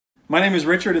My name is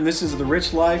Richard, and this is The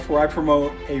Rich Life, where I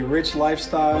promote a rich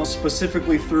lifestyle,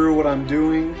 specifically through what I'm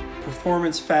doing,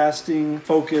 performance fasting,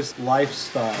 focused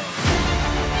lifestyle.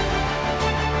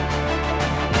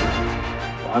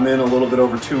 I'm in a little bit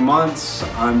over 2 months.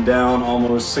 I'm down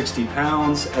almost 60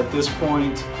 pounds at this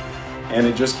point, and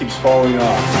it just keeps falling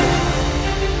off.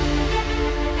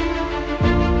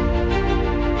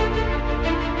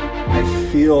 I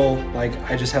feel like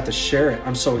I just have to share it.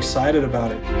 I'm so excited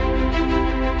about it.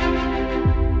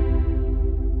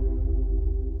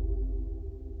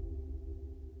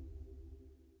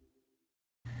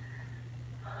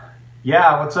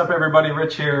 Yeah, what's up everybody?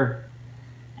 Rich here.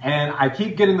 And I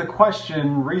keep getting the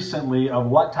question recently of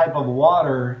what type of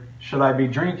water should I be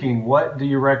drinking? What do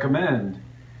you recommend?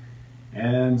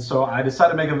 And so I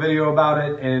decided to make a video about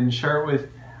it and share it with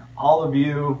all of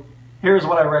you. Here's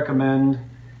what I recommend.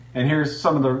 And here's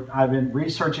some of I've been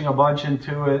researching a bunch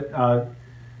into it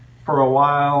for a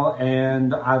while,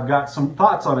 and I've got some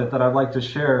thoughts on it that I'd like to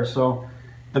share. So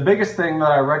the biggest thing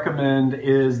that I recommend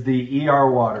is the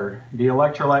ER water, the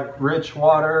electrolyte-rich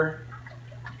water.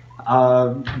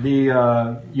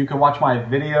 You can watch my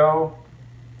video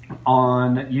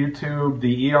on YouTube,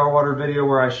 the ER water video,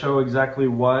 where I show exactly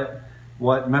what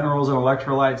minerals and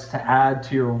electrolytes to add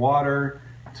to your water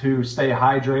to stay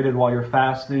hydrated while you're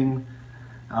fasting.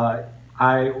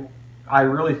 I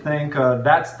really think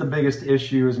that's the biggest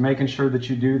issue, is making sure that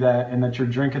you do that and that you're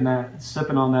drinking that,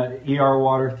 sipping on that ER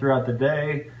water throughout the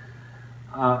day.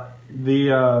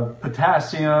 The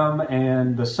potassium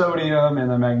and the sodium and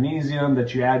the magnesium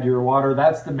that you add to your water,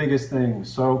 that's the biggest thing.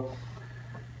 So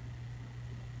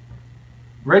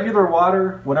regular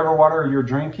water, whatever water you're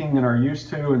drinking and are used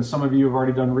to, and some of you have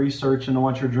already done research into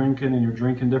what you're drinking and you're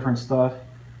drinking different stuff,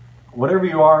 whatever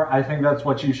you are, I think that's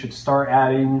what you should start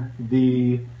adding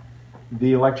the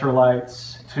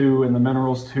electrolytes to and the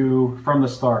minerals to from the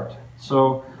start.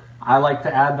 So I like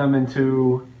to add them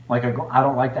into, I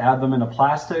don't like to add them into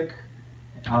plastic.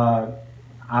 I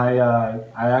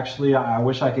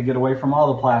wish I could get away from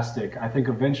all the plastic. I think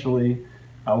eventually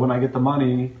when I get the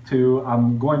money to,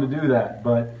 I'm going to do that.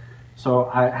 But so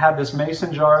I have this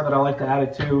mason jar that I like to add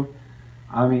it to.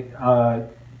 I mean,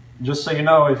 just so you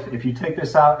know, if you take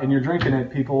this out and you're drinking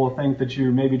it, people will think that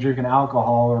you may be drinking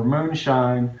alcohol or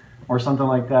moonshine or something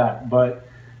like that. But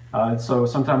so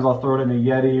sometimes I'll throw it in a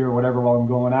Yeti or whatever while I'm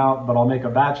going out, but I'll make a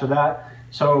batch of that.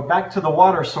 So back to the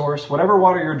water source, whatever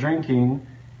water you're drinking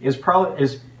you're going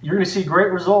to see great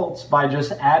results by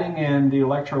just adding in the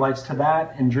electrolytes to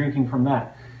that and drinking from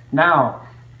that. Now,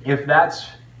 if that's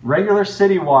regular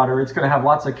city water, it's going to have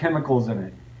lots of chemicals in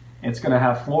it. It's going to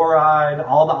have fluoride,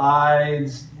 all the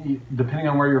ides, depending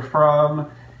on where you're from.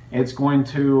 It's going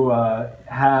to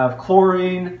have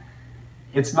chlorine.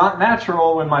 It's not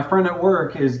natural. When my friend at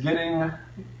work is getting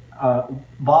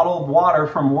bottled water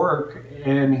from work,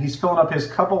 and he's filling up his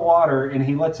cup of water and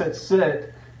he lets it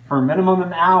sit for a minimum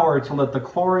an hour to let the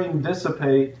chlorine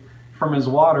dissipate from his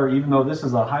water, even though this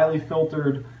is a highly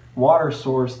filtered water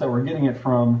source that we're getting it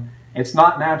from, it's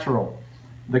not natural.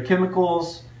 The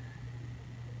chemicals,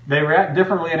 they react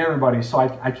differently in everybody, so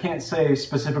I can't say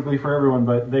specifically for everyone,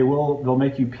 but they'll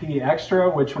make you pee extra,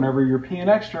 which whenever you're peeing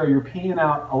extra, you're peeing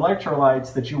out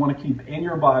electrolytes that you want to keep in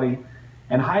your body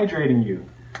and hydrating you.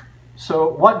 So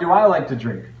what do I like to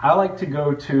drink? I like to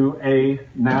go to a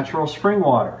natural spring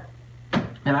water.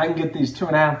 And I can get these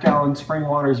 2.5 gallon spring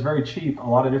waters very cheap, a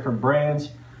lot of different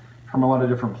brands from a lot of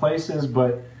different places.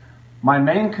 But my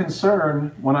main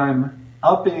concern when I'm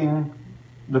upping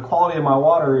the quality of my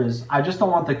water is I just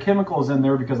don't want the chemicals in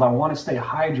there, because I want to stay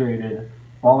hydrated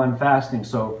while I'm fasting.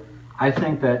 So I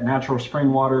think that natural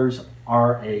spring waters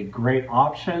are a great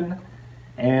option.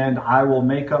 And I will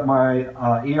make up my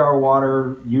ER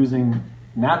water using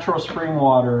natural spring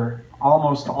water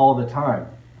almost all the time.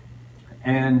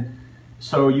 And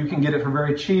so you can get it for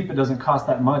very cheap. It doesn't cost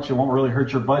that much. It won't really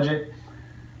hurt your budget.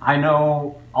 I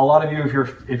know a lot of you,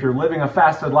 if you're living a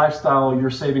fasted lifestyle, you're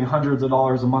saving hundreds of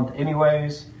dollars a month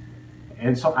anyways.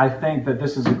 And so I think that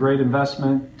this is a great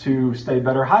investment to stay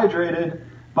better hydrated,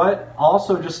 but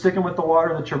also just sticking with the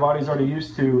water that your body's already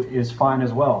used to is fine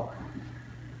as well.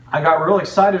 I got real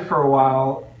excited for a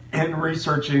while in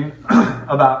researching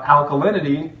about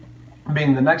alkalinity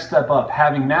being the next step up,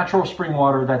 having natural spring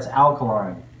water that's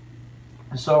alkaline.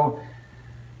 So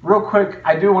real quick,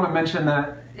 I do want to mention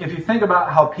that if you think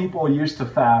about how people used to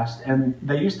fast, and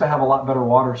they used to have a lot better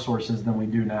water sources than we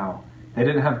do now. They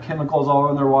didn't have chemicals all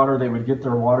in their water. They would get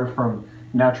their water from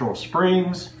natural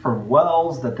springs, from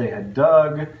wells that they had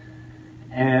dug.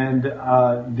 And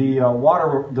the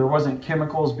water, there wasn't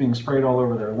chemicals being sprayed all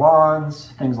over their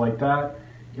lawns, things like that.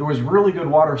 it was really good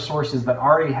water sources that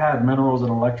already had minerals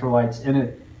and electrolytes in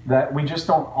it that we just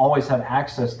don't always have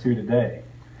access to today.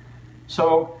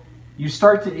 So you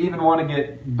start to even want to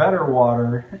get better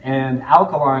water and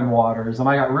alkaline waters, and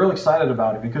I got real excited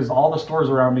about it because all the stores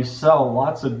around me sell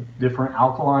lots of different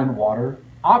alkaline water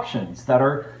options that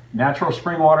are natural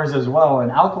spring waters as well.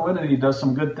 And alkalinity does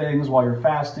some good things while you're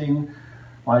fasting,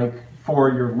 like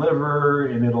for your liver,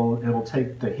 and it'll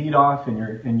take the heat off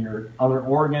in your other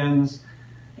organs,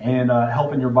 and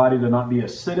helping your body to not be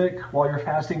acidic while you're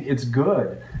fasting. It's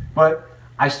good. But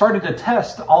I started to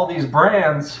test all these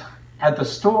brands at the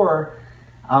store,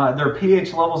 their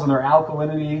pH levels and their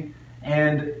alkalinity,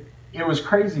 and it was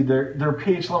crazy. Their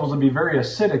pH levels would be very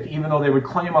acidic, even though they would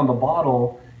claim on the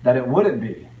bottle that it wouldn't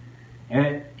be.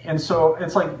 And so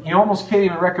it's like you almost can't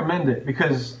even recommend it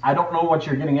because I don't know what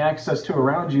you're getting access to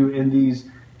around you, and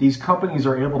these companies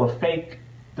are able to fake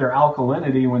their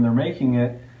alkalinity when they're making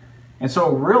it. And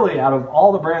so really, out of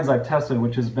all the brands I've tested,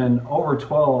 which has been over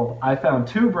 12, I found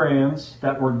 2 brands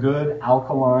that were good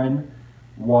alkaline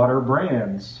water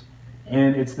brands.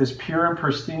 And it's this Pure and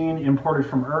Pristine, imported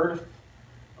from Earth,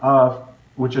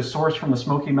 which is sourced from the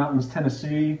Smoky Mountains,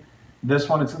 Tennessee. This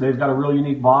one, they've got a real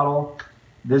unique bottle.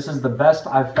 This is the best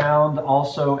I've found.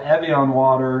 Also, Evian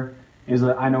water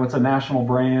I know it's a national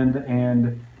brand,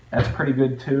 and that's pretty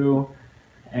good too.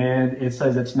 And it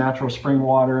says it's natural spring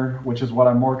water, which is what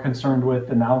I'm more concerned with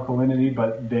than alkalinity,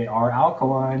 but they are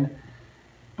alkaline.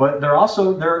 But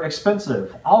they're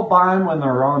expensive. I'll buy them when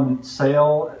they're on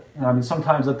sale. I mean,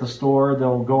 sometimes at the store,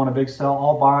 they'll go on a big sale.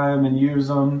 I'll buy them and use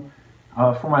them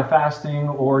for my fasting,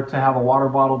 or to have a water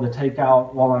bottle to take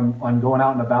out while I'm going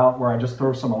out and about, where I just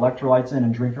throw some electrolytes in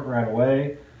and drink it right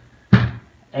away.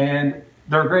 And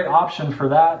they're a great option for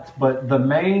that, but the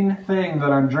main thing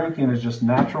that I'm drinking is just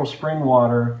natural spring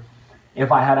water.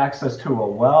 If I had access to a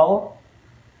well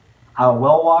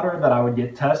water that I would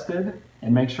get tested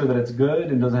and make sure that it's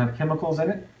good and doesn't have chemicals in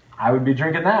it, I would be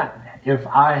drinking that. If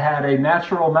I had a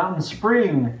natural mountain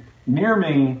spring near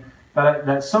me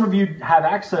that some of you have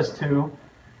access to,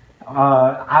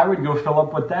 I would go fill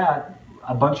up with that,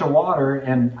 a bunch of water,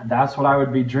 and that's what I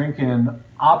would be drinking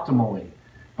optimally.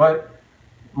 But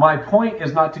my point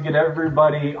is not to get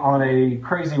everybody on a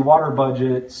crazy water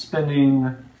budget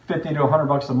spending 50 to 100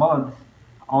 bucks a month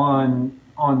on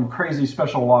crazy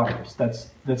special waters.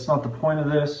 That's not the point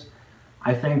of this.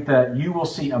 I think that you will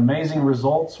see amazing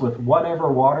results with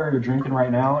whatever water you're drinking right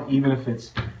now, even if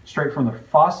it's straight from the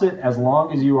faucet, as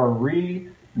long as you are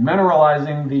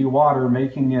re-mineralizing the water,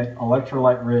 making it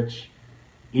electrolyte-rich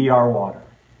ER water.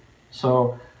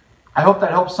 So I hope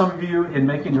that helps some of you in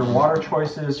making your water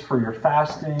choices for your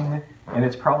fasting, and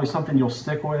it's probably something you'll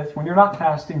stick with when you're not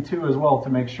fasting too as well, to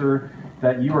make sure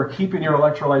that you are keeping your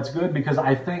electrolytes good, because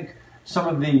I think some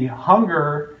of the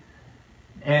hunger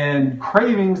and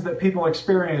cravings that people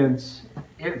experience,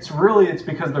 it's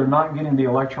because they're not getting the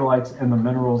electrolytes and the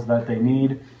minerals that they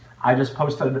need. I just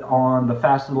posted on the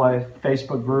Fasted Life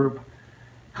Facebook group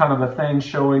kind of a thing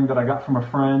showing that I got from a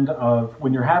friend of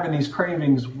when you're having these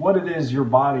cravings, what it is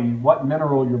what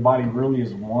mineral your body really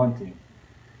is wanting.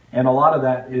 And a lot of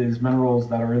that is minerals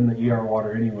that are in the ER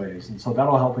water anyways. And so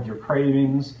that'll help with your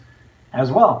cravings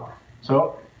as well.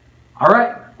 So, all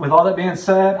right, with all that being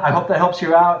said, I hope that helps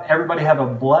you out. Everybody have a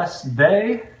blessed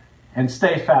day and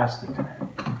stay fasted.